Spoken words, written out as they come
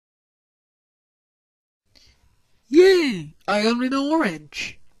Yay! I got an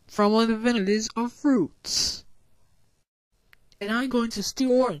orange from one of the varieties of fruits. And I'm going to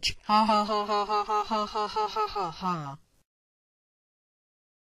steal orange. Ha ha ha ha ha ha ha ha ha ha ha ha.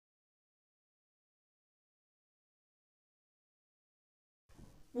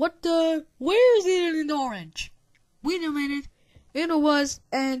 What the? Where is it in an orange? Wait a minute. It was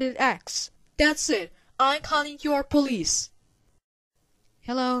and an X. That's it. I'm calling your police.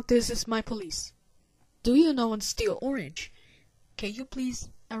 Hello, this is my police. Do you know and steal orange? Can you please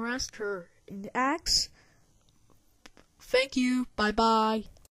arrest her in the X? Thank you. Bye bye.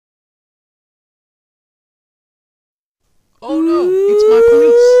 Oh no, it's my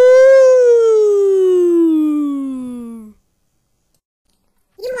police.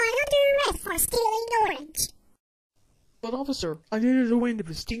 You are under arrest for stealing orange. But officer, I didn't know anything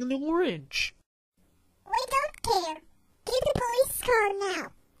for stealing orange. We don't care. Give the police car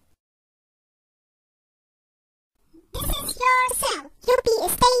now. This is your cell. You'll be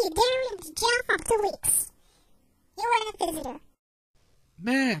staying there in the jail for 2 weeks. You are a visitor.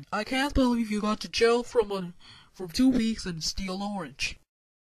 Man, I can't believe you got to jail from 2 weeks and steal orange.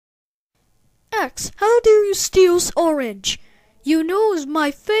 X, how dare you steal orange? You know it's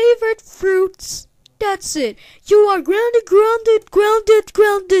my favorite fruits. That's it. You are grounded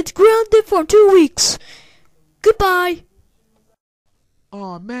for 2 weeks. Goodbye.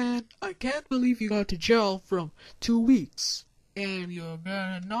 Aw man, I can't believe you got to jail from 2 weeks. And you're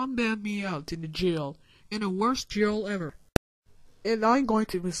gonna not ban me out in the jail, in the worst jail ever. And I'm going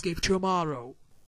to escape tomorrow.